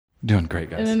Doing great,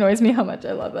 guys. It annoys me how much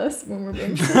I love us when we're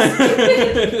being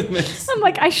I'm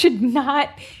like, I should not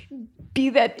be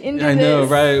that into I know,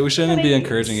 this. right? We shouldn't be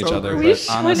encouraging each other, but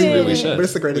honestly, we should. But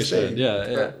it's the greatest thing.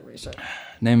 Yeah. We should.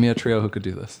 Name me a trio who could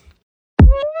do this.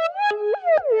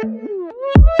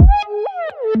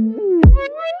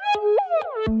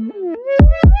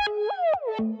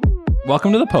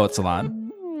 Welcome to the Poet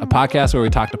Salon, a podcast where we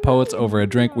talk to poets over a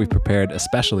drink we've prepared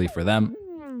especially for them.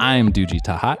 I am Duji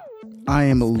Tahat. I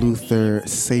am Luther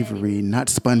Savory, not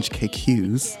Sponge Cake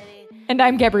Hughes. And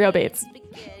I'm Gabrielle Bates.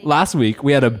 Last week,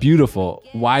 we had a beautiful,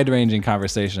 wide-ranging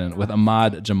conversation with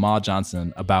Amaud Jamaul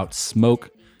Johnson about smoke,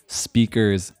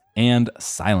 speakers, and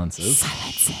silences.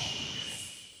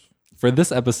 For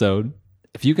this episode,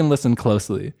 if you can listen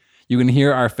closely, you can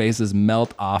hear our faces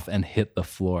melt off and hit the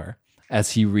floor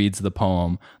as he reads the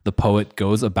poem, The Poet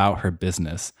Goes About Her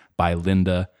Business by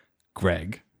Linda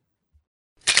Gregg.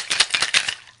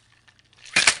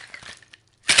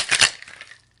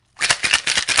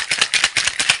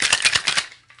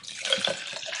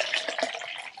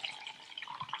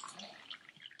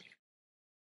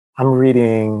 I'm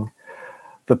reading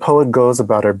The Poet Goes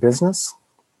About Her Business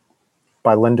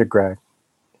by Linda Gregg.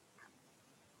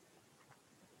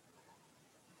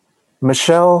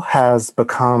 Michelle has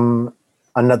become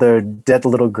another dead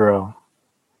little girl.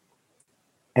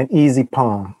 An easy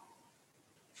poem.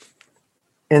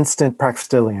 Instant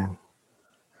Praxtillion.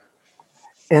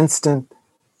 Instant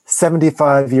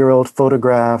 75-year-old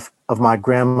photograph of my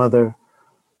grandmother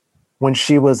when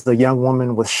she was the young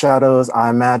woman with shadows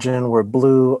I imagine were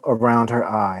blue around her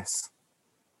eyes.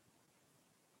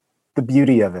 The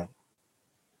beauty of it.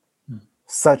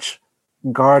 Such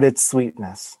guarded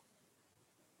sweetness.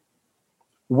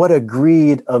 What a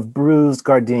greed of bruised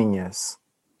gardenias.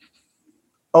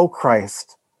 O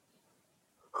Christ,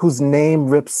 whose name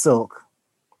rips silk.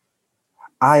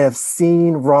 I have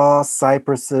seen raw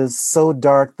cypresses so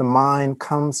dark the mind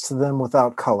comes to them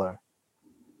without color.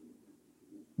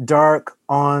 Dark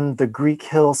on the Greek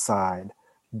hillside,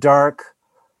 dark,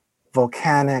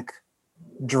 volcanic,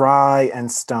 dry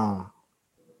and stone.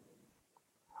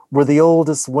 Where the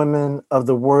oldest women of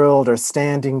the world are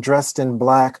standing dressed in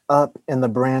black up in the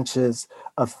branches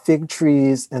of fig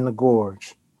trees in the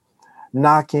gorge,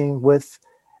 knocking with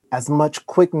as much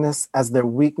quickness as their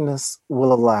weakness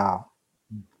will allow.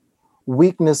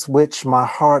 Weakness which my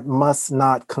heart must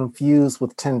not confuse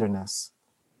with tenderness.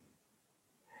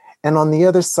 And on the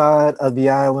other side of the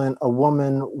island, a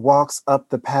woman walks up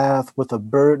the path with a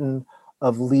burden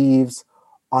of leaves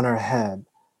on her head,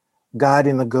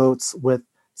 guiding the goats with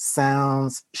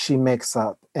sounds she makes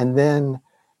up and then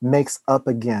makes up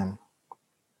again.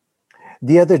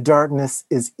 The other darkness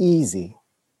is easy.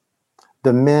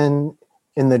 The men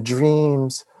in the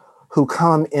dreams who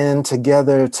come in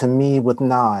together to me with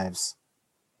knives.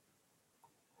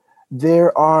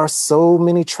 There are so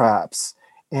many traps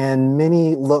and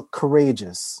many look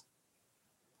courageous.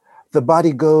 The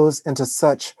body goes into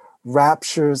such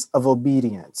raptures of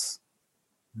obedience.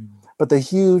 But the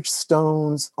huge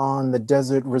stones on the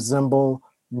desert resemble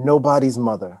nobody's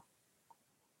mother.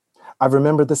 I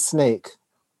remember the snake,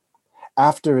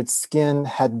 after its skin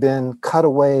had been cut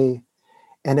away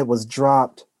and it was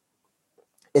dropped,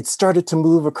 it started to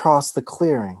move across the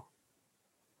clearing,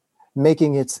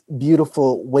 making its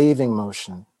beautiful waving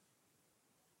motion.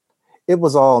 It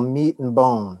was all meat and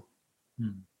bone.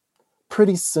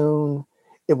 Pretty soon,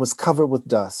 it was covered with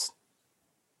dust.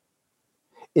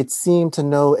 It seemed to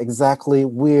know exactly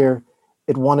where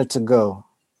it wanted to go,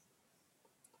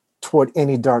 toward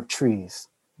any dark trees.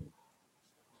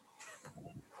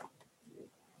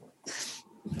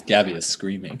 Gabby is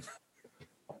screaming.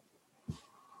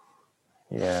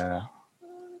 Yeah.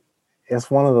 It's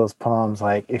one of those poems,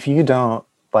 like, if you don't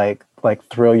like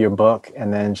throw your book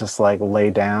and then just like lay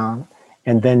down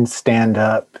and then stand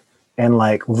up and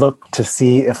like look to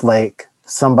see if like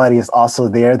somebody is also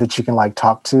there that you can like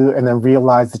talk to, and then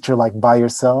realize that you're like by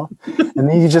yourself. And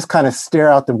then you just kind of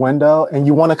stare out the window and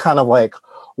you want to kind of like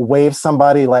wave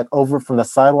somebody like over from the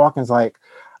sidewalk and it's like,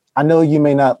 I know you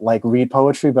may not like read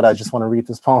poetry, but I just want to read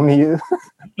this poem to you.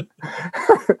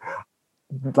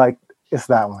 Like, it's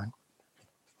that one.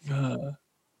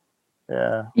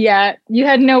 Yeah. Yeah, you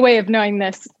had no way of knowing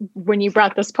this when you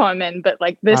brought this poem in, but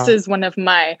like this is one of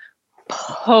my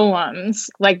poems.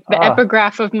 Like the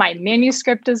epigraph of my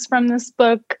manuscript is from this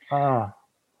book.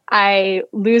 I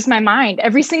lose my mind.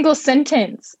 Every single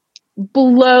sentence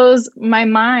blows my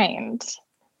mind.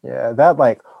 Yeah, that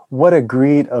like, what a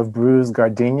greed of bruised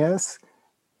gardenias.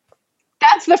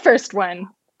 That's the first one.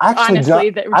 Actually,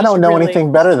 honestly, I don't know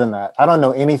anything better than that. I don't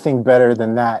know anything better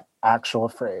than that actual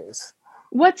phrase.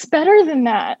 what's better than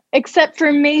that? Except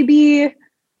for maybe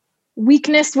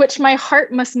weakness, which my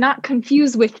heart must not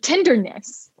confuse with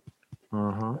tenderness.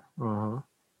 Yeah.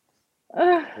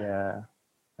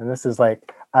 And this is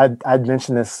like, I'd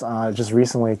mentioned this just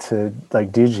recently to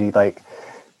like Duji, like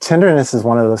tenderness is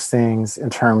one of those things in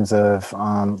terms of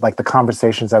like the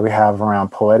conversations that we have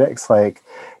around poetics. Like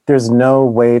there's no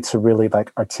way to really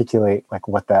like articulate like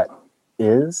what that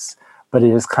is, but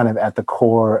it is kind of at the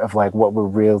core of like what we're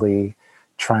really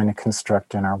trying to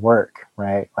construct in our work,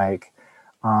 right? Like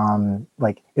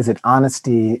is it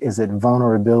honesty? Is it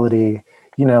vulnerability?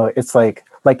 You know, it's like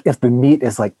if the meat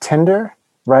is like tender,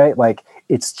 right? Like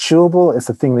it's chewable. It's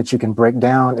a thing that you can break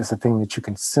down. It's a thing that you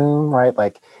consume, right?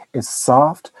 Like it's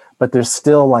soft, but there's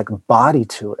still like body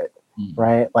to it,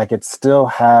 right? Like it still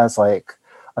has like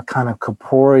a kind of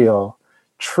corporeal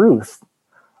truth.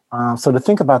 So to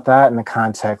think about that in the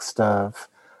context of,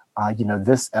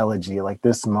 this elegy, like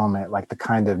this moment, like the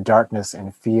kind of darkness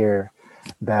and fear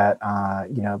that,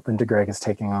 Linda Gregg is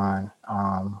taking on.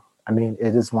 I mean,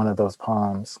 it is one of those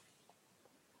poems.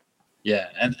 Yeah,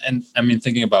 and I mean,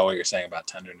 thinking about what you're saying about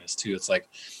tenderness too, it's like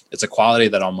it's a quality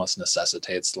that almost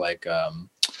necessitates like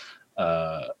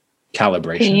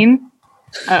calibration. Pain?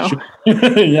 Oh,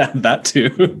 yeah, that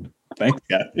too. Thanks,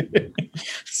 Kathy.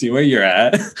 See where you're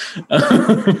at.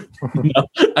 No,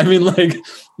 I mean, like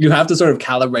you have to sort of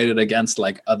calibrate it against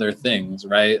like other things,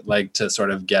 right? Like to sort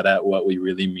of get at what we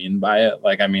really mean by it.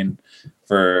 Like, I mean,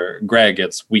 for Gregg,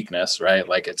 it's weakness, right?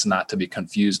 Like it's not to be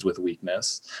confused with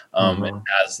weakness. It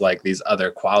has like these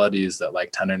other qualities that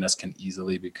like tenderness can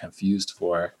easily be confused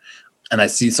for. And I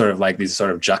see sort of like these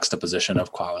sort of juxtaposition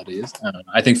of qualities.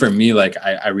 I think for me, like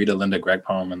I read a Linda Gregg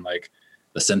poem and like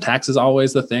the syntax is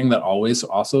always the thing that always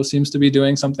also seems to be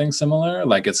doing something similar.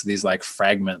 Like it's these like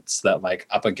fragments that like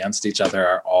up against each other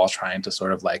are all trying to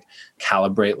sort of like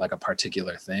calibrate like a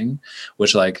particular thing,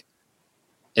 which like,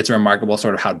 it's remarkable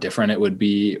sort of how different it would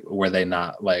be were they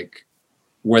like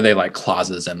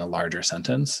clauses in a larger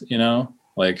sentence, you know,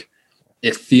 like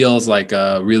it feels like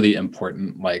a really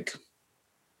important, like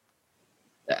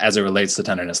as it relates to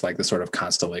tenderness, like this sort of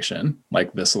constellation,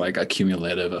 like this like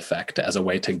accumulative effect as a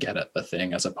way to get at the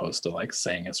thing, as opposed to like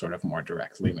saying it sort of more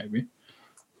directly maybe.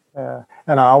 Yeah,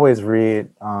 and I always read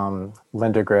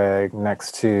Linda Gregg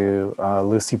next to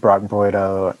Lucy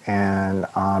Brock-Boydo and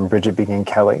Bridget Begin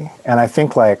Kelly, and I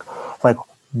think like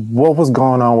what was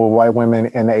going on with white women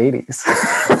in the 80s?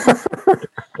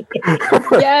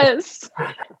 yes.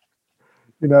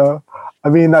 You know, I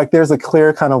mean, like there's a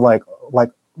clear kind of like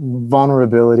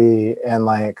vulnerability and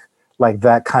like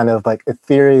that kind of like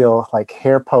ethereal like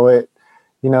hair poet,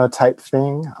 type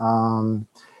thing.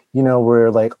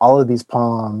 Where like all of these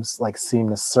poems like seem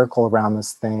to circle around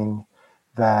this thing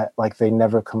that like they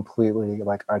never completely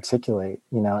like articulate,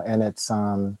 and it's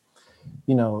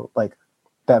like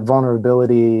that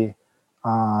vulnerability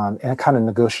and kind of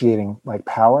negotiating like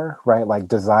power, right? Like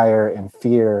desire and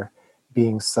fear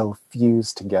being so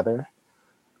fused together.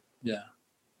 Yeah.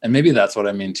 And maybe that's what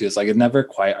I mean too. It's like it never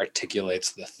quite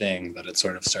articulates the thing that it's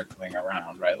sort of circling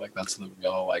around, right? Like that's the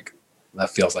real, like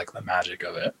that feels like the magic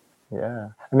of it. Yeah.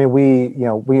 I mean,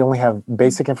 we only have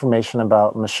basic information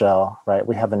about Michelle, right?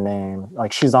 We have a name.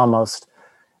 Like she's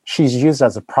used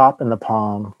as a prop in the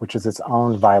poem, which is its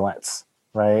own violence,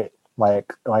 right?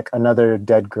 Like another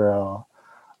dead girl,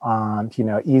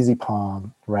 easy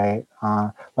poem, right?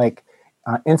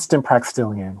 Instant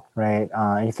Praxitelian, right?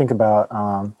 You think about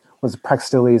was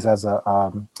Praxiteles as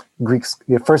a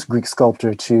first Greek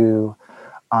sculptor to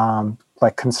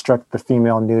like construct the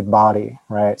female nude body,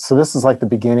 right? So this is like the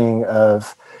beginning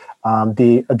of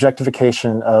the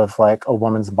objectification of like a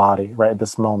woman's body, right? At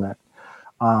this moment.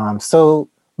 So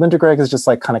Linda Gregg is just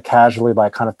like kind of casually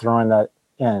like kind of throwing that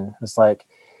in. It's like,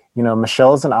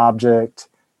 Michelle is an object.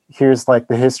 Here's like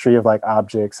the history of like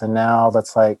objects. And now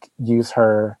let's like use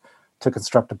her to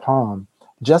construct a poem.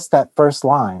 Just that first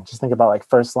line, just think about like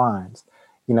first lines,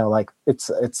 like it's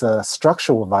a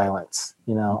structural violence,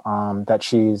 that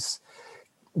she's,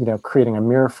 creating a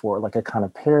mirror for, like a kind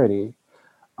of parody.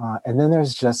 And then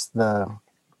there's just the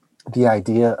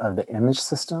idea of the image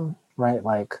system, right?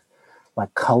 Like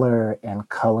color and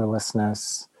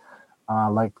colorlessness,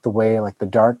 like the way like the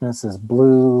darkness is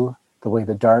blue, the way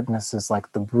the darkness is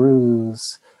like the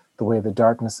bruise, the way the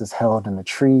darkness is held in the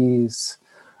trees,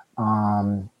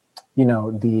 the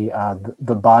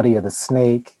body of the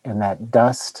snake and that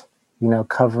dust,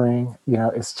 covering,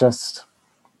 it's just,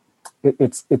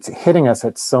 it's hitting us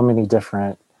at so many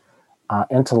different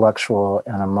intellectual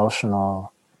and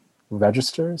emotional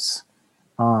registers.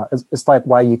 It's like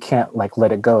why you can't like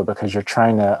let it go, because you're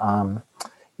trying to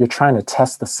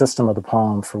test the system of the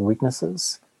poem for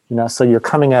weaknesses, so you're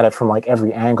coming at it from like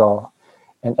every angle,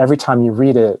 and every time you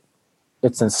read it,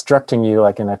 it's instructing you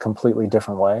like in a completely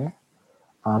different way.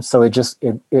 So it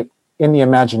in the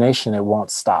imagination, it won't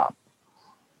stop.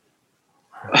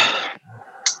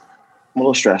 I'm a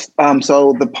little stressed.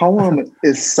 So the poem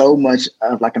is so much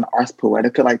of like an ars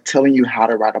poetica, like telling you how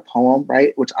to write a poem,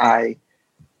 right? Which I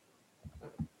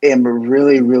am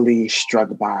really, really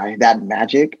struck by that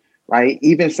magic, right?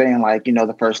 Even saying like,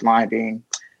 the first line being,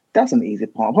 that's an easy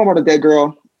poem. Poem about a dead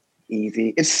girl,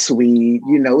 easy. It's sweet,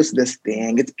 it's this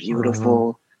thing, it's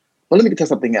beautiful. But let me get to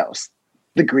something else.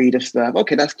 The greed of stuff.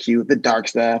 Okay, that's cute. The dark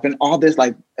stuff and all this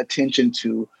like attention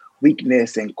to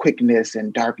weakness and quickness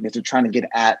and darkness and trying to get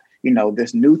at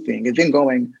this new thing, and then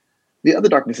going, the other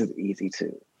darkness is easy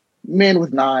too. Men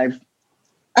with knives,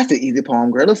 that's an easy poem,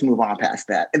 girl. Let's move on past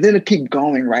that. And then it keep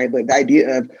going, right? But the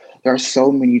idea of there are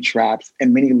so many traps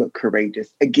and many look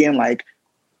courageous. Again, like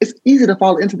it's easy to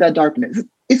fall into that darkness.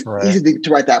 It's easy to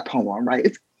write that poem, right?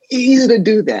 It's easy to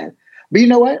do that. But you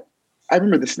know what? I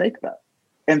remember the snake though.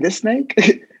 And this snake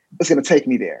is going to take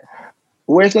me there.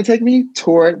 Where it's going to take me?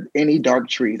 Toward any dark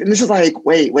trees. And this is like,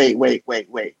 wait.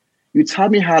 You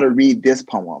taught me how to read this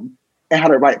poem and how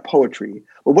to write poetry.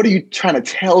 But what are you trying to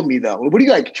tell me though? What are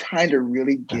you like trying to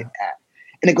really get at?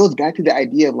 And it goes back to the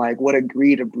idea of like what a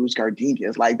greed of bruised gardenia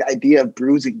is, like the idea of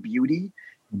bruising beauty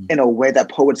in a way that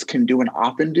poets can do and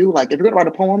often do. Like if you're going to write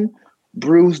a poem,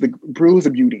 bruise the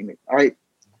beauty in it, all right?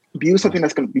 Bruise something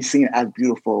that's going to be seen as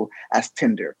beautiful, as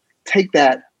tender. Take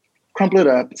that, crumple it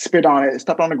up, spit on it,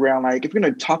 step on the ground. Like if you're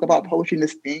going to talk about poetry in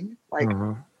this thing, like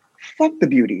fuck the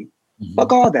beauty.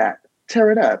 Fuck all that. Tear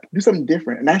it up. Do something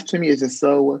different. And that to me is just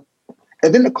so.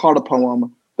 And then the call to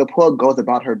poem, the poet goes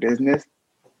about her business.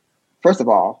 First of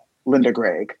all, Linda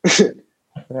Gregg.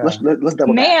 Let's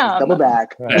double back. Let's double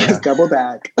back. Let's double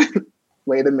back.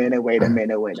 Wait a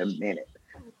minute.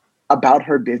 About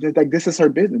her business. Like this is her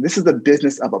business. This is the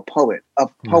business of a poet,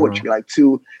 of poetry. Like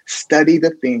to study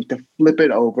the thing, to flip it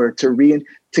over, to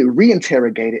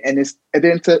reinterrogate it, and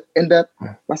then to end up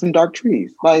by some dark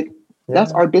trees. Like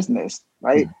that's our business,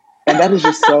 right? And that is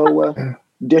just so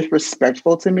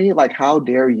disrespectful to me. Like, how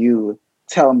dare you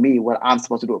tell me what I'm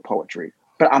supposed to do with poetry?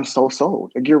 But I'm so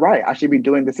sold. Like, you're right. I should be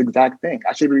doing this exact thing.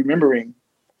 I should be remembering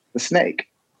the snake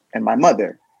and my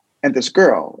mother and this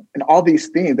girl and all these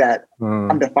things that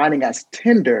I'm defining as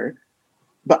tender.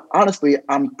 But honestly,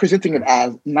 I'm presenting it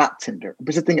as not tender. I'm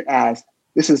presenting it as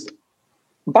this is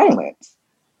violence.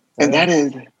 And that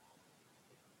is...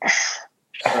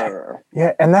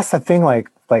 Yeah, and that's the thing, like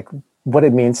what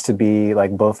it means to be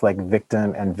like both like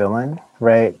victim and villain,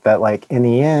 right? That like in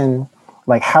the end,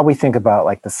 like how we think about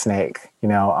like the snake,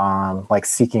 like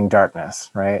seeking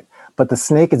darkness, right? But the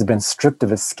snake has been stripped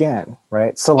of his skin,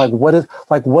 right? So like what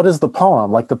is the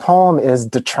poem? Like the poem is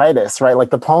detritus, right? Like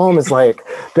the poem is like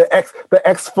the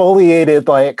exfoliated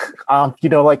like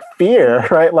like fear,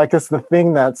 right? Like it's the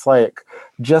thing that's like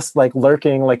just like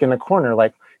lurking like in a corner,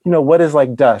 like what is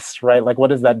like dust, right? Like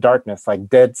what is that darkness? Like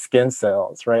dead skin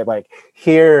cells, right? Like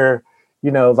here,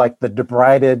 like the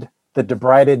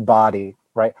debrided body,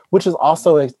 right? Which is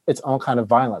also its own kind of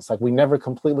violence. Like we never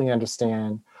completely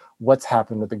understand what's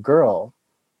happened with the girl,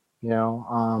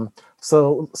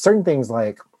 so certain things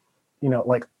like,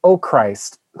 like, oh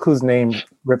Christ, whose name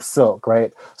rips silk,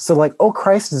 right? So like, oh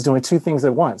Christ is doing two things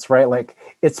at once, right? Like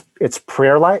it's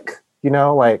prayer-like,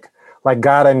 like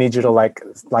God, I need you to like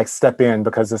step in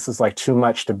because this is like too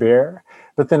much to bear.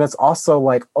 But then it's also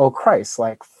like, oh Christ,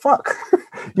 like fuck,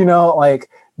 like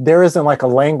there isn't like a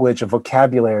language, a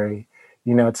vocabulary,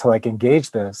 to like engage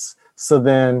this. So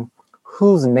then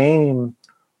whose name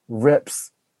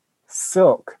rips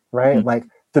silk, right? Like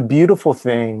the beautiful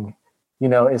thing,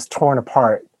 is torn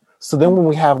apart. So then when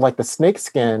we have like the snake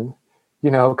skin,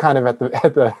 kind of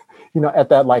at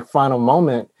that like final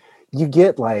moment, you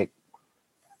get like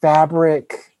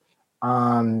fabric,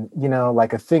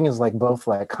 like a thing is like both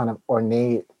like kind of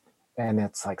ornate and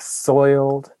it's like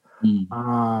soiled,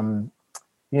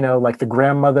 like the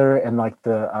grandmother and like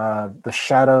the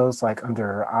shadows like under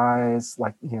her eyes,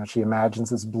 like she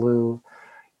imagines it's blue.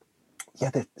 Yeah,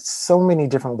 there's so many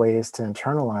different ways to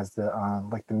internalize the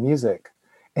like the music,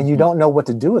 and you don't know what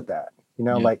to do with that.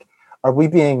 Like, are we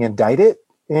being indicted?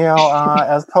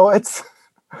 As poets,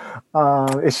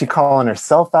 is she calling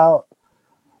herself out?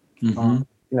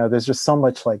 There's just so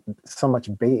much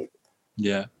bait.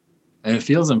 Yeah, and it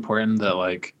feels important that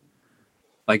like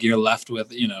you're left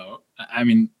with, I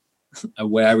mean, a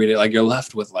way I read it, like you're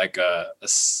left with like a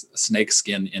snake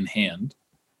skin in hand,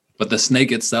 but the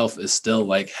snake itself is still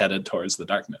like headed towards the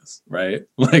darkness, right?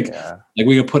 Like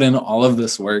we can put in all of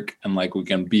this work and like we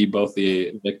can be both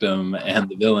the victim and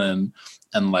the villain,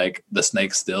 and like the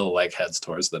snake still like heads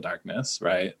towards the darkness,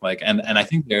 right? Like and I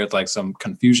think there's like some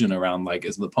confusion around like,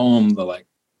 is the poem the like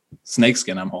snake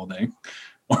skin I'm holding,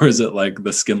 or is it like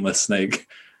the skinless snake,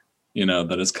 you know,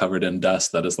 that is covered in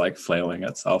dust that is like flailing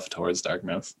itself towards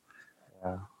darkness?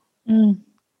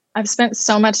 I've spent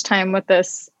so much time with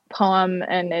this poem,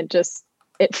 and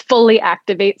it fully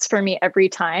activates for me every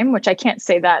time, which I can't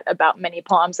say that about many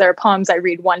poems. There are poems I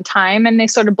read one time and they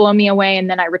sort of blow me away, and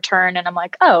then I return and I'm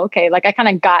like, oh, okay. Like I kind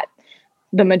of got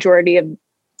the majority of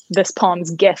this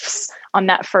poem's gifts on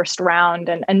that first round.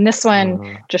 And this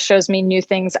one just shows me new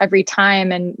things every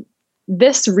time. And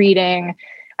this reading,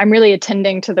 I'm really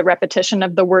attending to the repetition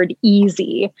of the word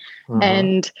easy.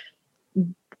 And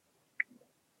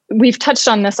we've touched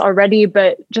on this already,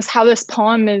 but just how this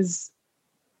poem is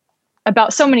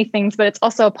about so many things, but it's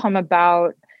also a poem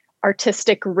about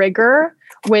artistic rigor,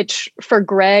 which for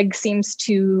Gregg seems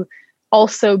to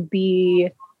also be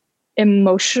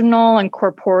emotional and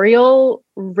corporeal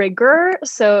rigor.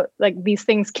 So like these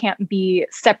things can't be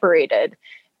separated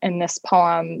in this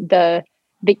poem. The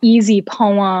easy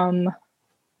poem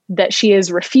that she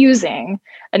is refusing.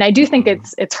 And I do think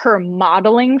it's her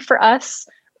modeling for us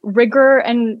rigor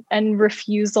and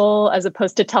refusal as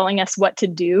opposed to telling us what to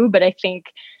do. But I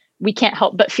think we can't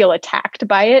help but feel attacked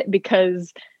by it,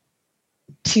 because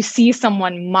to see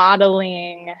someone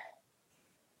modeling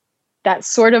that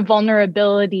sort of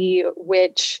vulnerability,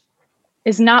 which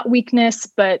is not weakness,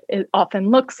 but it often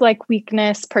looks like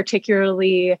weakness,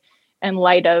 particularly in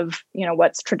light of, you know,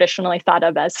 what's traditionally thought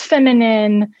of as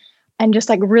feminine, and just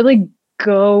like really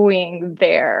going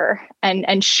there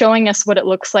and showing us what it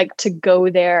looks like to go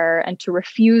there and to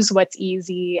refuse what's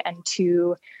easy and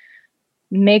to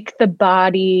make the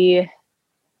body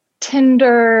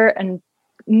tender and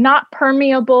not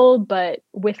permeable, but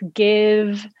with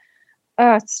give.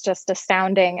 Oh, it's just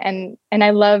astounding. And I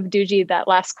love, Doogie, that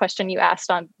last question you asked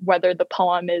on whether the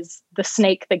poem is the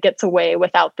snake that gets away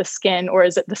without the skin, or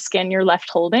is it the skin you're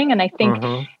left holding? And I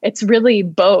think it's really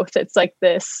both. It's like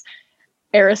this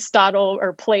Aristotle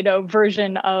or Plato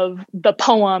version of the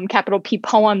poem, capital P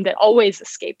poem, that always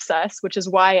escapes us, which is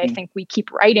why I think we keep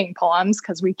writing poems,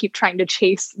 because we keep trying to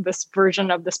chase this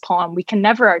version of this poem we can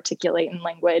never articulate in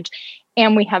language.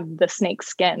 And we have the snake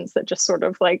skins that just sort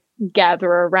of like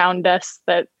gather around us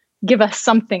that give us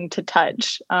something to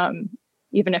touch,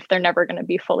 even if they're never going to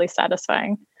be fully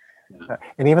satisfying.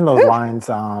 And even those lines,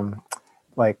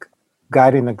 like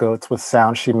guiding the goats with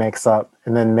sound she makes up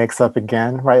and then makes up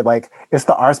again, right? Like it's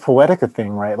the ars poetica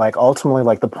thing, right? Like ultimately,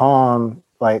 like the poem,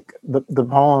 like the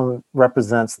poem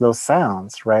represents those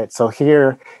sounds, right? So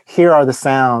here are the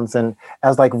sounds, and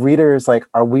as like readers, like,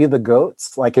 are we the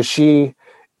goats? Like, is she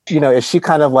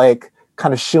kind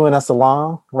of shooing us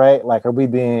along, right? Like, are we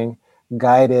being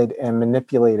guided and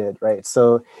manipulated, right?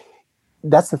 So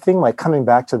that's the thing, like coming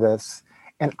back to this,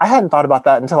 and I hadn't thought about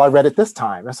that until I read it this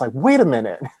time. It's like, wait a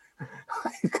minute.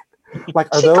 like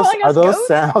are those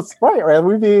sounds right? Or are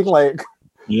we being like,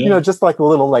 just like a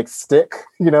little like stick,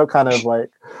 kind of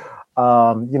like,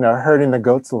 herding the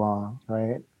goats along,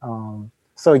 right?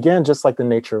 So again, just like the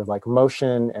nature of like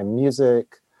motion and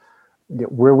music,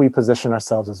 where we position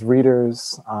ourselves as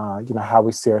readers, how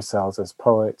we see ourselves as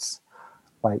poets,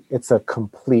 like it's a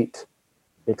complete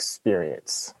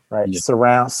experience, right?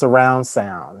 Surround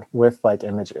sound with like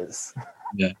images.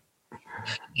 Yeah.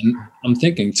 And I'm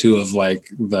thinking too of like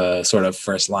the sort of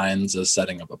first lines as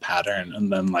setting up a pattern,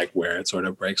 and then like where it sort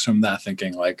of breaks from that,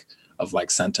 thinking like of like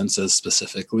sentences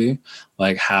specifically,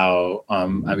 like how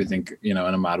I think, in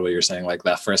Amaud, what you're saying, like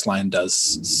that first line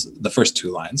the first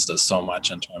two lines does so much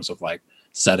in terms of like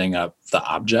setting up the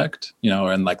object,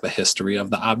 and like the history of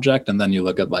the object. And then you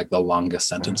look at like the longest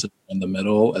sentences in the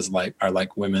middle are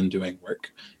like women doing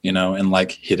work, in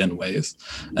like hidden ways.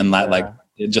 And that like,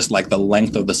 it just like the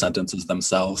length of the sentences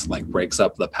themselves like breaks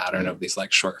up the pattern of these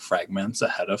like short fragments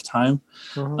ahead of time.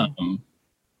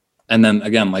 And then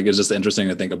again, like it's just interesting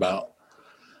to think about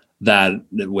that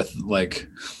with like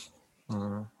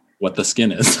what the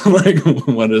skin is, like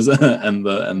what is it, and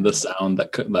the sound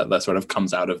that sort of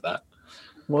comes out of that.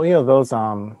 Well,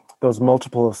 those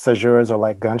multiple caesures are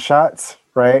like gunshots,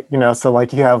 right? So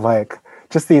like you have like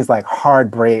just these like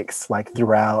hard breaks like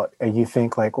throughout, and you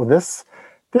think like, well, this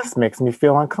makes me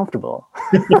feel uncomfortable.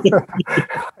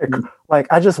 like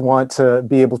I just want to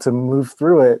be able to move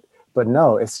through it, but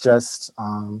no, it's just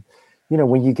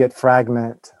when you get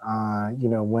fragment,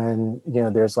 when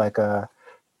there's like a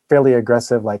fairly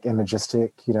aggressive like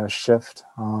imagistic shift,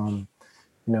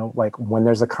 you know, like when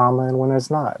there's a comma and when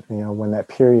there's not, you know, when that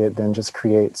period then just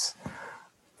creates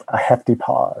a hefty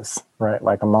pause, right?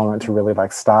 Like a moment to really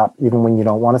like stop, even when you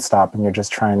don't want to stop and you're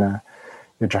just trying to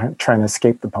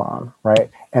escape the poem, right?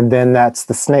 And then that's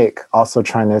the snake also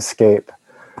trying to escape,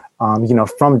 you know,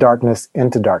 from darkness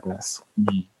into darkness.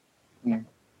 Mm-hmm. I'm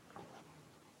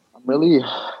really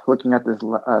looking at this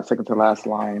second to last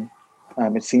line.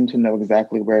 It seemed to know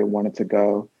exactly where it wanted to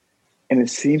go. And it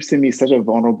seems to me such a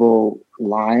vulnerable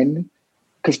line.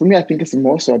 Because for me, I think it's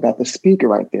more so about the speaker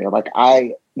right there. Like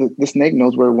the snake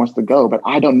knows where it wants to go, but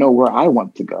I don't know where I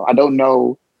want to go. I don't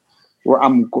know where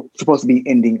I'm supposed to be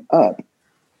ending up.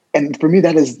 And for me,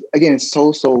 that is, again,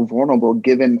 so vulnerable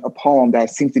given a poem that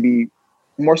seems to be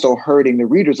more so herding the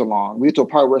readers along. We get to a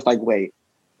part where it's like, wait,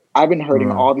 I've been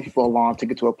herding all these people along to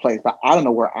get to a place, but I don't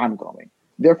know where I'm going.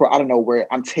 Therefore, I don't know where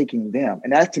I'm taking them.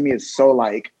 And that to me is so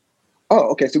like, oh,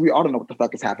 okay, so we all don't know what the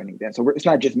fuck is happening then. So it's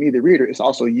not just me, the reader, it's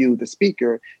also you, the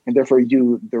speaker, and therefore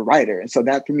you, the writer. And so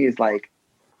that for me is like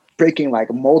breaking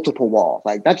like multiple walls.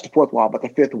 Like that's the fourth wall, but the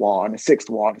fifth wall and the sixth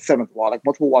wall and the seventh wall, like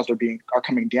multiple walls are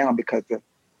coming down because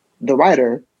the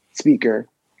writer, speaker,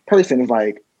 person is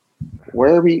like,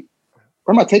 where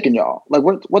am I taking y'all? Like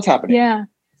what's happening? Yeah.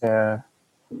 Yeah.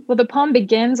 Well, the poem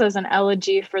begins as an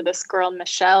elegy for this girl,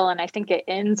 Michelle, and I think it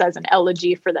ends as an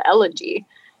elegy for the elegy.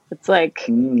 It's like,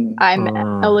 I'm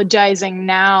elegizing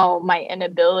now my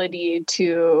inability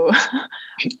to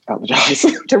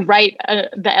to write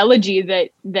the elegy that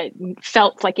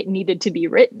felt like it needed to be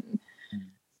written.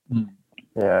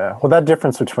 Yeah. Well, that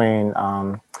difference between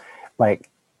like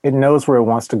it knows where it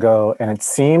wants to go and it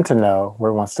seemed to know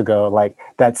where it wants to go, like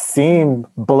that seem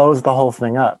blows the whole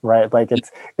thing up, right? Like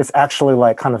it's actually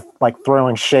like kind of like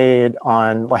throwing shade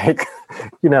on like,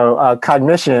 you know,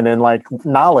 cognition and like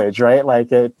knowledge, right?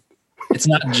 Like it's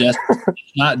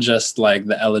not just like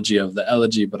the elegy of the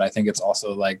elegy, but I think it's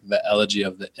also like the elegy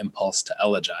of the impulse to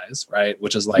elegize, right?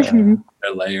 Which is like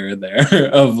a layer there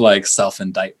of like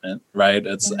self-indictment, right?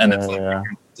 It's like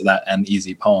to that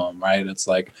uneasy poem, right? It's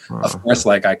like, of course,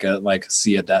 like I could like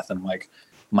see a death and like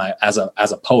my as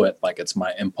a poet, like it's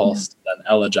my impulse to then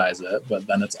elegize it, but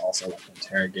then it's also like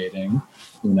interrogating,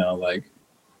 you know, like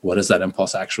what is that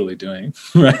impulse actually doing,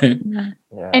 right?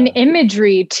 And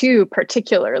imagery too,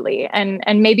 particularly, and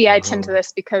maybe I tend to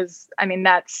this because I mean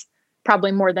that's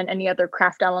probably more than any other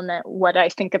craft element what I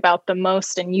think about the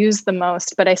most and use the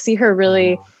most. But I see her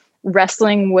really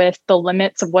wrestling with the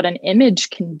limits of what an image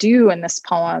can do in this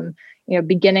poem. You know,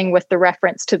 beginning with the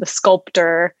reference to the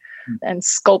sculptor and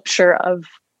sculpture of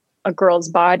a girl's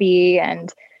body,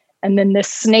 and then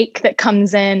this snake that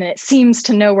comes in and it seems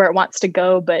to know where it wants to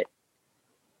go, but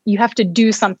you have to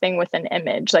do something with an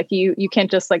image. Like you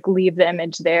can't just like leave the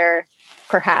image there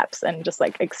perhaps and just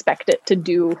like expect it to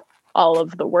do all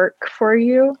of the work for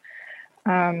you.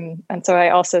 And so I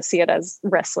also see it as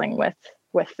wrestling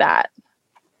with that.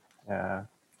 Yeah.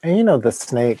 And you know, the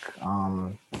snake,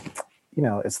 you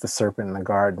know, it's the serpent in the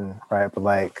garden, right? But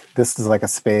like, this is like a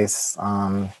space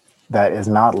that is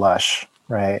not lush,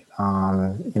 right?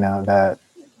 You know, that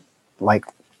like,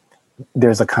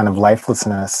 there's a kind of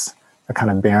lifelessness, a kind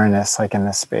of barrenness like in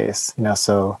this space, you know,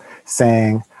 so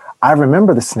saying, I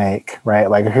remember the snake, right?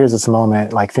 Like here's this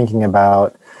moment, like thinking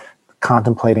about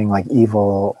contemplating like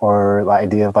evil or the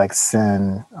idea of like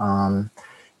sin. You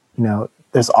know,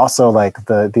 there's also like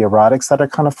the erotics that are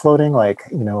kind of floating, like,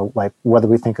 you know, like whether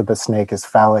we think of the snake as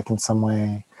phallic in some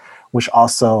way, which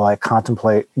also like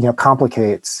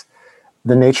complicates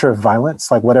the nature of violence,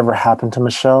 like whatever happened to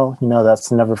Michelle, you know,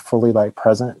 that's never fully like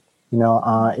present, you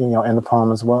know, in the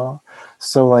poem as well.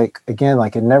 So like, again,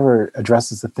 like it never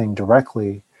addresses the thing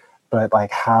directly, but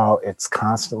like how it's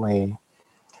constantly,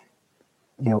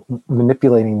 you know,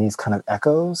 manipulating these kind of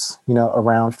echoes, you know,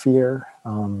 around fear.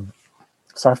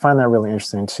 So I find that really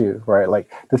interesting too, right?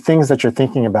 Like the things that you're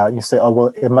thinking about, you say, oh, well,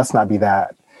 it must not be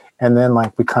that. And then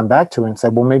like we come back to it and say,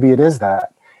 well, maybe it is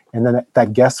that. And then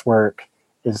that guesswork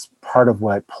is part of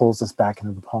what pulls us back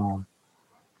into the poem.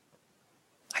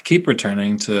 I keep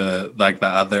returning to like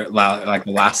the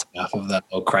last half of that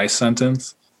 "Oh Christ"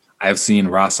 sentence. I've seen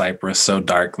raw cypress so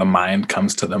dark the mind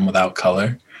comes to them without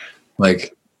color,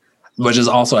 like, which is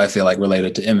also I feel like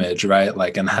related to image, right?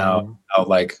 Like, and how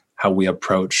we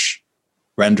approach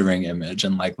rendering image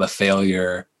and like the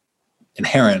failure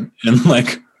inherent in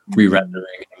like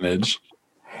re-rendering image.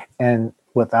 And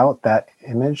without that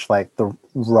image, like the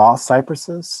raw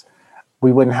cypresses,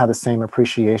 we wouldn't have the same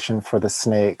appreciation for the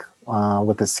snake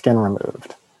with the skin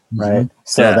removed, right?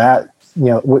 So that, you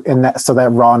know, so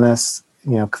that rawness,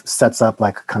 you know, sets up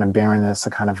like a kind of barrenness, a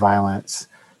kind of violence.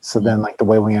 So then like the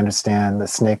way we understand the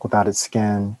snake without its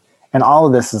skin, and all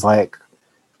of this is like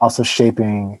also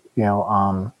shaping,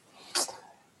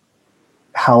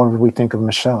 however we think of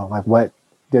Michelle. Like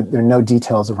there are no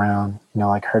details around,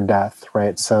 like her death,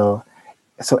 right? So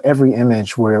every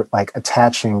image we're like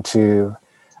attaching to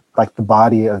like the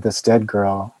body of this dead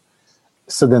girl.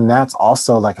 So then that's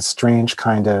also like a strange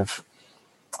kind of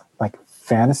like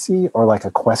fantasy or like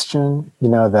a question,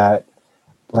 that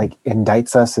like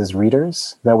indicts us as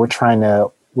readers, that we're trying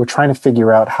to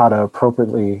figure out how to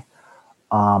appropriately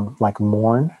like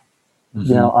mourn,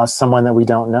 someone that we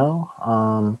don't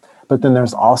know. But then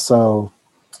there's also,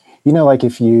 like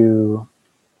if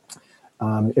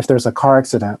there's a car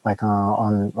accident, like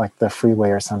on like the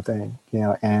freeway or something,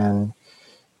 and,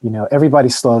 everybody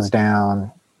slows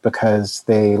down because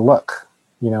they look,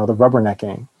 the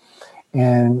rubbernecking.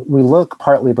 And we look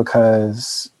partly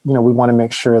because, we want to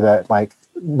make sure that like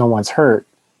no one's hurt.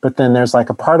 But then there's like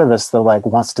a part of us that like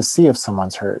wants to see if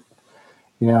someone's hurt,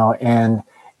 and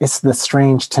it's the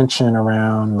strange tension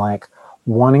around like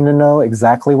wanting to know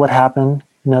exactly what happened,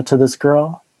 to this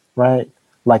girl, right?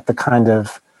 Like the kind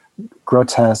of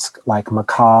grotesque, like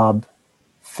macabre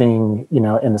thing,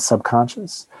 in the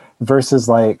subconscious versus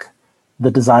like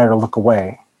the desire to look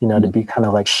away, to be kind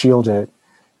of like shielded,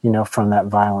 from that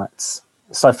violence.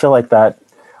 So I feel like that,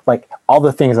 like all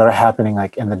the things that are happening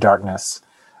like in the darkness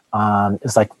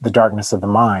is like the darkness of the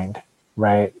mind,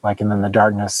 right? Like, and then the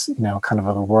darkness, kind of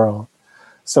the world.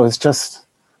 So it's just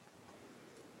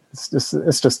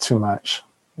too much.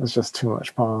 It's just too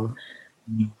much poem.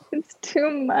 It's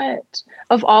too much.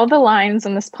 Of all the lines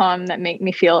in this poem that make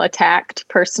me feel attacked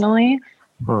personally,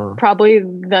 probably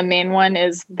the main one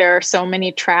is there are so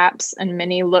many traps and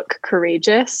many look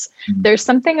courageous. There's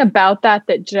something about that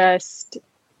just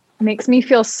makes me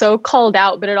feel so called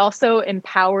out, but it also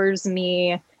empowers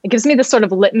me. It gives me this sort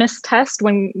of litmus test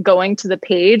when going to the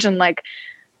page and like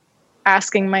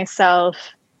asking myself,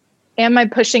 am I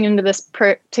pushing into this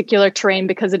particular terrain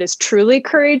because it is truly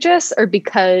courageous or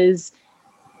because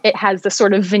it has the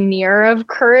sort of veneer of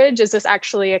courage? Is this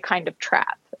actually a kind of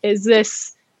trap? Is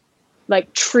this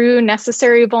like true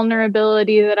necessary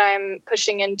vulnerability that I'm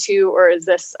pushing into, or is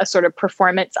this a sort of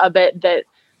performance of it that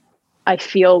I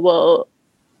feel will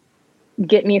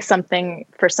get me something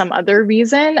for some other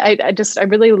reason? I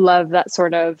really love that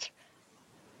sort of,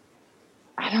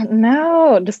 I don't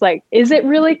know, just like, is it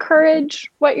really courage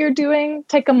what you're doing?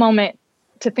 Take a moment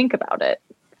to think about it,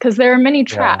 because there are many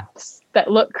traps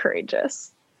that look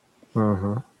courageous.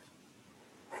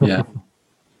 Yeah.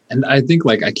 And I think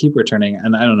like I keep returning,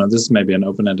 and I don't know, this may be an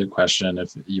open-ended question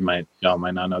if y'all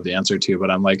might not know the answer to,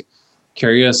 but I'm like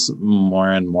curious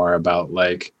more and more about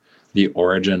like the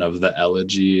origin of the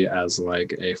elegy as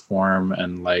like a form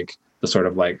and like the sort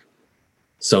of like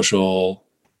social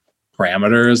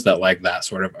parameters that like that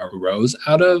sort of arose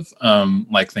out of,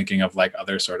 like thinking of like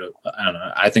other sort of, I don't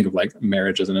know, I think of like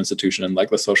marriage as an institution and like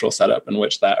the social setup in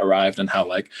which that arrived and how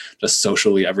like just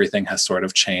socially everything has sort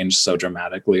of changed so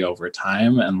dramatically over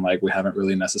time and like we haven't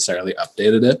really necessarily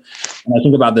updated it. And I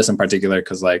think about this in particular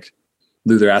because like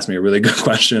Luther asked me a really good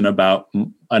question about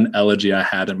an elegy I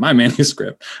had in my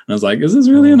manuscript. And I was like, is this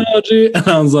really an elegy? And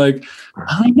I was like,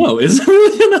 I don't know, is it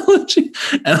really an elegy?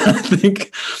 And I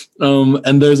think,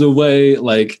 and there's a way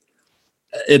like,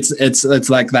 it's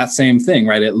like that same thing,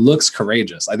 right? It looks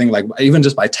courageous. I think like even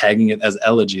just by tagging it as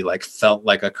elegy, like felt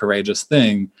like a courageous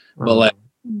thing, but like,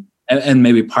 and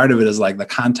maybe part of it is like the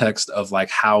context of like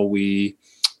how we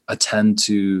attend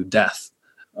to death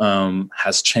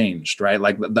has changed, right?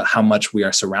 Like how much we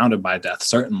are surrounded by death,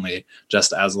 certainly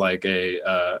just as like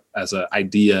as a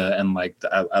idea and like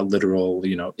a literal,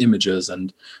 images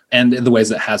and in the ways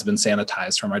that has been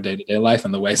sanitized from our day-to-day life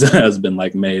and the ways that has been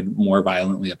like made more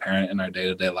violently apparent in our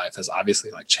day-to-day life has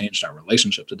obviously like changed our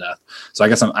relationship to death. So I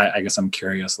guess I'm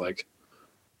curious, like,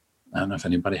 I don't know if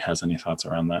anybody has any thoughts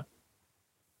around that.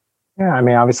 Yeah, I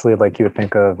mean, obviously, like you would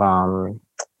think of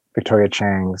Victoria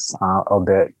Chang's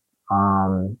obit.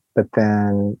 But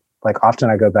then, like, often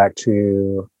I go back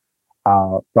to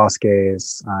Ross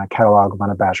Gay's catalog of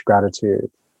unabashed gratitude.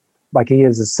 Like, he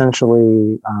is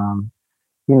essentially,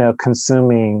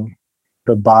 consuming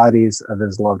the bodies of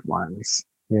his loved ones.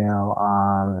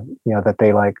 That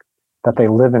they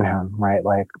live in him, right?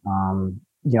 Like,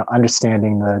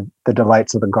 understanding the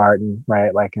delights of the garden,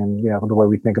 right? Like, and the way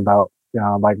we think about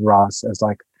like Ross as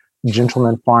like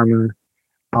gentleman farmer.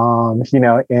 In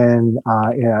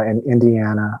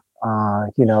Indiana,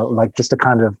 like just a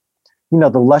kind of, the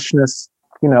lushness,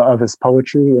 of his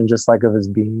poetry and just like of his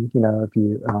being, if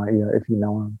you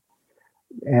know him.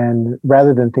 And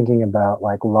rather than thinking about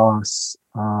like loss,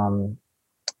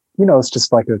 it's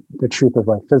just like the truth of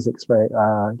like physics, right?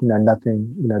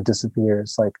 Nothing,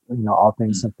 disappears, like, all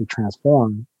things simply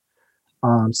transform.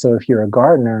 So if you're a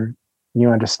gardener, you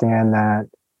understand that,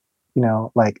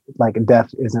 like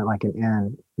death isn't like an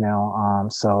end,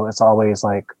 so it's always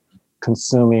like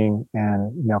consuming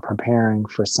and, preparing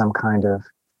for some kind of,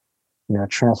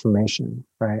 transformation,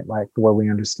 right? Like the way we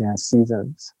understand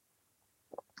seasons.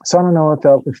 So I don't know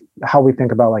if how we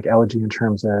think about like elegy in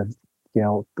terms of,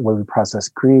 the way we process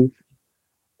grief,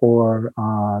 or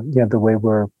the way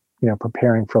we're,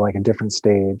 preparing for like a different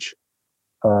stage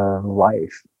of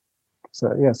life.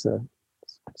 So yeah, it's a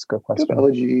good I think question. of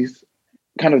elegies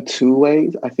kind of two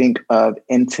ways. I think of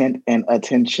intent and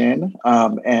attention.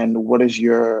 And what is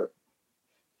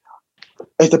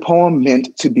is the poem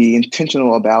meant to be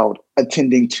intentional about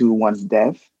attending to one's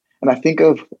death? And I think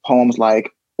of poems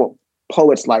like, well,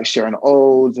 poets like Sharon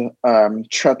Olds,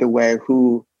 Trethewey,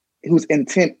 whose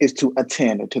intent is to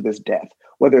attend to this death,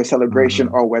 whether it's celebration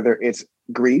or whether it's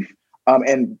grief.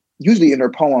 And usually in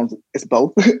their poems, it's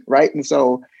both, right? And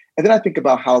then I think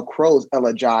about how crows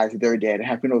elegize their dead and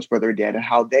have funerals for their dead, and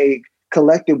how they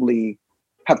collectively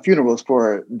have funerals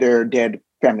for their dead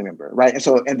family member, right?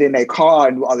 And then they call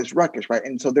and do all this ruckus, right?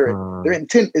 And so their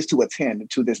intent is to attend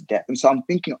to this death. And so I'm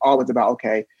thinking always about,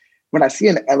 okay, when I see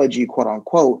an elegy, quote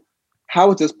unquote,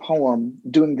 how is this poem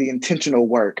doing the intentional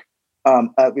work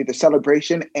of either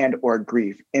celebration and or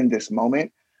grief in this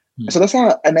moment? So that's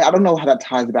how, and I don't know how that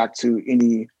ties back to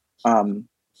any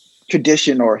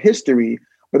tradition or history,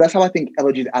 but that's how I think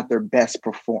elegies at their best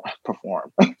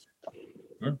perform.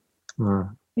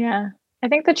 Yeah. I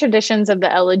think the traditions of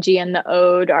the elegy and the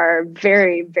ode are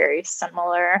very, very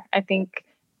similar. I think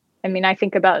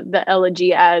about the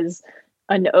elegy as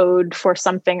an ode for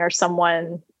something or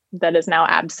someone that is now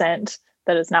absent,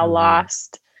 that is now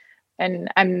lost. And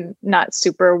I'm not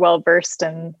super well versed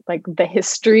in like the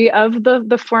history of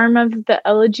the form of the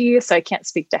elegy, so I can't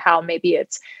speak to how maybe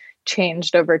it's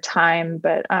changed over time.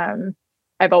 But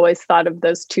I've always thought of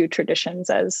those two traditions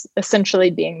as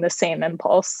essentially being the same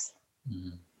impulse.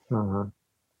 You know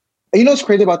what's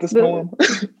crazy about this poem?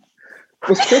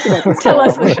 What's crazy about this Tell poem?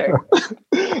 us for sure.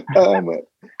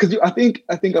 Because I think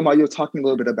Amaud, you were talking a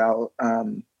little bit about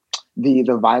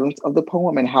the violence of the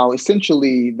poem and how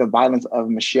essentially the violence of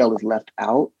Michelle is left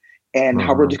out, and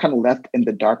how we're just kind of left in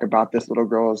the dark about this little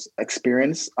girl's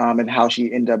experience, and how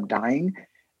she ended up dying.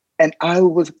 And I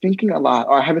was thinking a lot,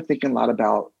 or I have been thinking a lot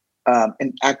about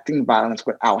enacting violence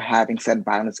without having said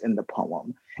violence in the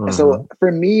poem. And so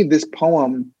for me, this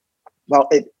poem, while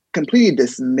it completely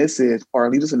dismisses or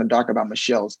leaves us in the dark about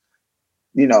Michelle's,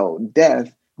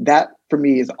 death, that for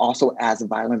me is also as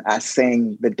violent as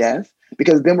saying the death,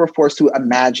 because then we're forced to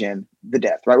imagine the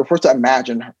death, right? We're forced to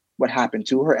imagine what happened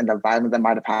to her and the violence that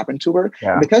might have happened to her.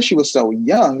 Yeah. And because she was so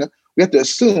young, we have to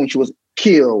assume she was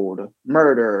killed,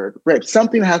 murdered, raped.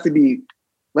 Something has to be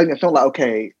letting it feel like,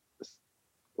 okay,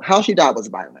 how she died was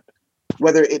violent.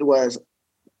 Whether it was,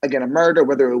 again, a murder,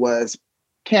 whether it was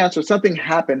cancer, something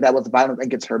happened that was violent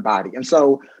against her body. And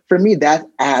so for me, that's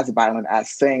as violent as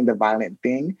saying the violent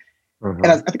thing. And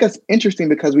I think that's interesting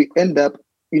because we end up,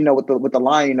 with the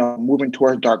line, moving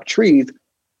towards dark trees,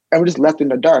 and we're just left in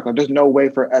the dark. Like there's no way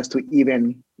for us to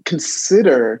even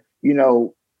consider,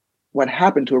 what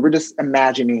happened to her. We're just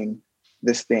imagining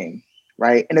this thing,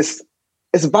 right? And it's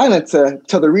violent to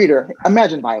tell the reader,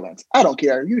 imagine violence. I don't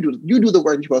care. You do the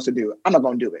work you're supposed to do. I'm not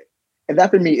going to do it. And that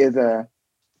for me is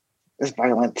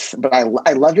violence, but I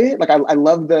love it. Like I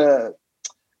love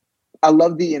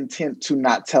the intent to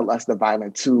not tell us the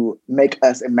violence, to make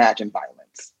us imagine violence.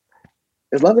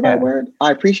 Is love the right word?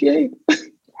 I appreciate.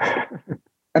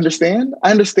 Understand?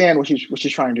 I understand what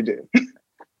she's trying to do.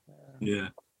 Yeah.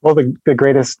 Well, the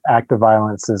greatest act of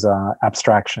violence is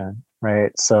abstraction,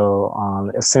 right?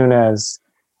 So as soon as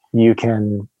you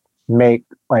can make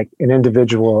like an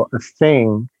individual a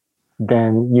thing,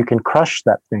 then you can crush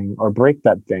that thing or break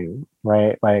that thing,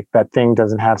 right? Like that thing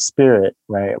doesn't have spirit,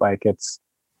 right? Like it's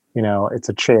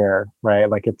a chair, right?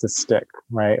 Like it's a stick,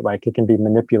 right? Like it can be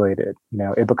manipulated,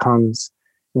 it becomes,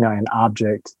 an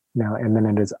object, and then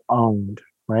it is owned,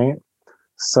 right?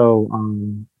 So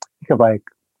you could like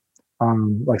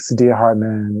Sadia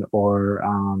Hartman or,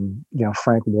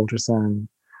 Frank Wilderson,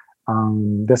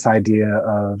 this idea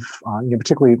of,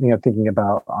 particularly, thinking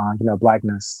about,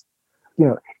 Blackness,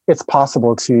 it's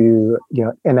possible to,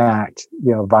 enact,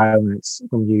 violence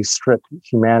when you strip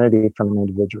humanity from an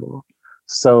individual.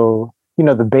 So,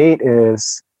 the bait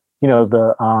is,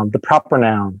 the proper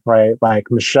noun, right?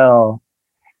 Like Michelle,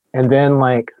 and then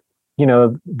like,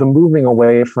 the moving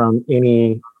away from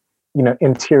any,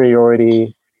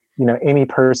 interiority, any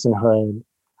personhood.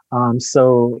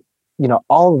 So,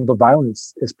 all of the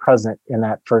violence is present in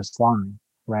that first line,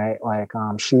 right? Like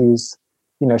she's,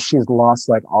 she's lost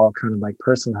like all kind of like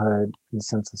personhood and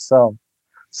sense of self.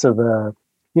 So the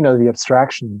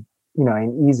abstraction,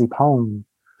 an easy poem,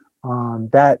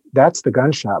 that's the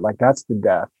gunshot, like that's the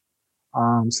death.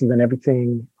 So then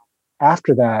everything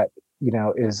after that,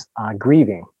 is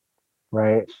grieving,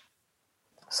 right?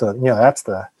 So, that's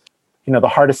the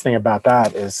hardest thing about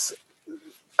that is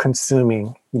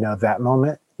consuming, that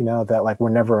moment, that like we're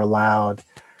never allowed,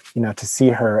 to see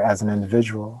her as an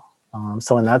individual.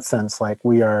 So in that sense, like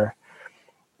we are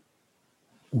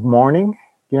mourning,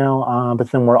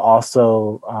 but then we're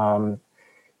also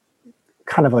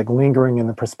kind of like lingering in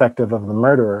the perspective of the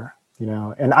murderer,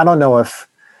 and I don't know if,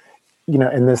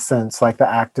 in this sense, like the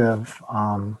act of,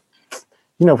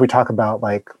 if we talk about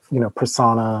like,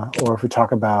 persona, or if we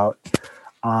talk about,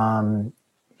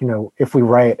 if we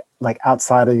write like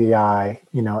outside of the eye,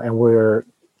 and we're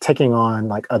taking on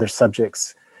like other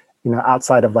subjects,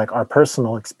 outside of like our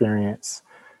personal experience,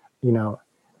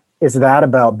 is that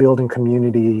about building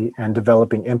community and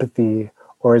developing empathy,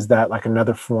 or is that like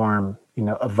another form,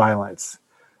 of violence?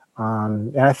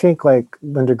 And I think like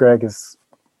Linda Gregg is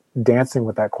dancing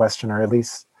with that question, or at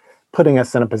least putting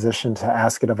us in a position to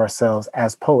ask it of ourselves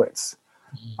as poets.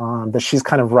 That she's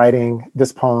kind of writing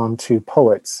this poem to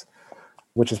poets,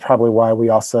 which is probably why we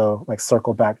also like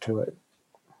circle back to it.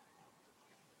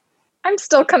 I'm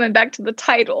still coming back to the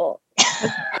title.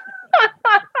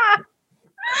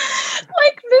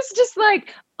 Like this just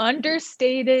like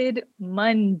understated,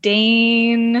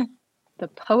 mundane. The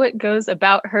poet goes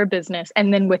about her business.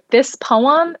 And then with this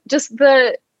poem, just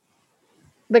the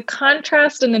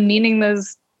contrast and the meaning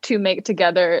those two make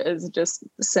together is just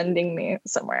sending me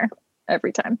somewhere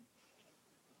every time.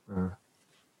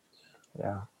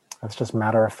 Yeah, that's just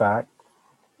matter of fact.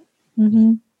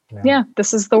 Mm-hmm. Yeah,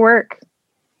 this is the work.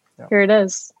 Yeah. Here it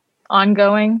is,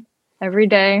 ongoing, every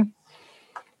day.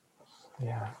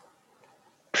 Yeah.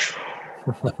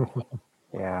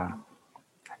 Yeah.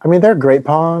 I mean, there are great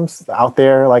poems out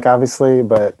there, like obviously,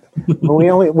 but we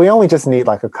only just need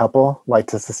like a couple, like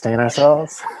to sustain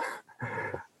ourselves.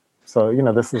 So,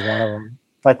 this is one of them.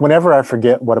 Like whenever I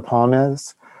forget what a poem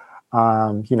is,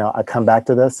 I come back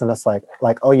to this and it's like,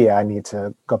 oh yeah, I need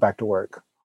to go back to work.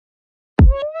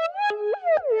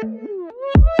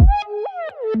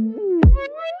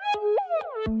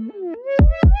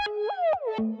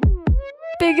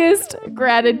 Biggest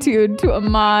gratitude to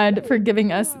Amaud for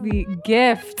giving us the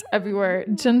gift of your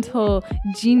gentle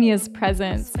genius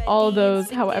presence all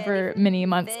those however many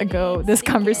months ago this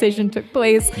conversation took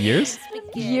place. Years?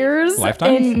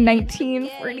 Lifetime? In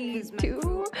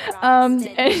 1942.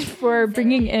 And for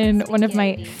bringing in one of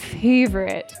my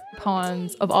favorite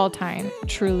poems of all time.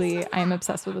 Truly, I am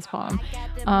obsessed with this poem.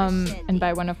 And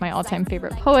by one of my all-time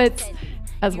favorite poets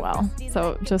as well.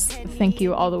 So just thank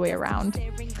you all the way around.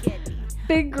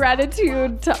 Big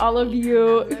gratitude to all of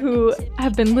you who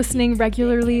have been listening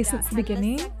regularly since the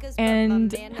beginning.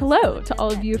 And hello to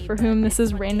all of you for whom this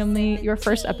is randomly your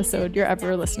first episode you're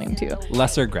ever listening to.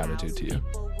 Lesser gratitude to you.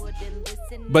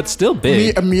 But still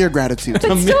big. A mere gratitude.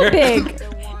 But still big.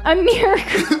 A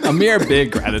mere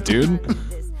big gratitude.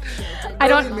 I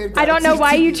don't know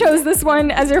why you chose this one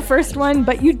as your first one,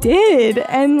 but you did.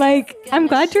 And like, I'm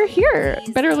glad you're here.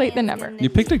 Better late than never. You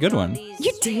picked a good one.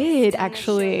 You did,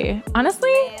 actually.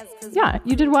 Honestly, yeah,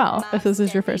 you did well if this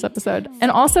is your first episode.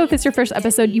 And also, if it's your first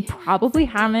episode, you probably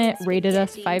haven't rated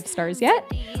us 5 stars yet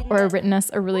or written us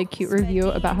a really cute review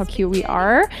about how cute we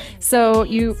are. So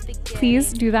you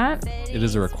please do that. It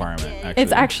is a requirement, actually.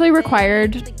 It's actually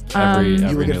required. Every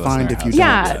you would get fined if you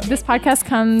yeah, this podcast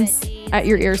comes at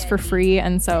your ears for free.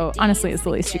 And so honestly, it's the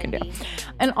least you can do.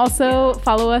 And also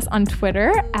follow us on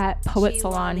Twitter at Poet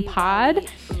Salon Pod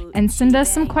and send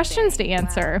us some questions to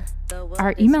answer.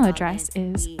 Our email address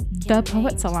is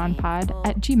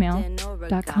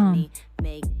thepoetsalonpod@gmail.com.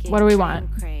 What do we want?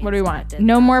 What do we want?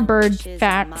 No more bird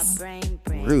facts.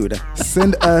 Rude.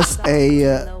 Send us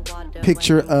a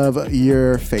picture of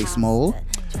your face mole.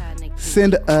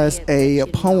 Send us a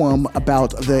poem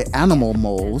about the animal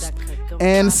moles.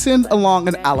 And send along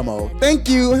an Alamo. Thank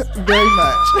you very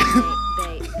much.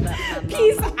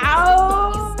 Peace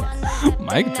out.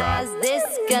 Mic drop. This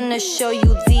gonna show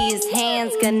you these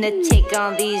hands, gonna take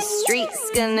on these streets,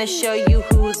 gonna show you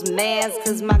who's man's,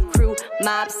 cause my crew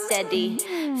mob steady.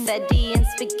 Fetty and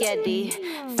spaghetti,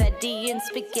 Fetty and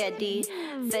spaghetti,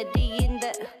 Fetty in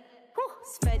the,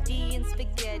 Fetty and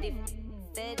spaghetti,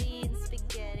 Fetty.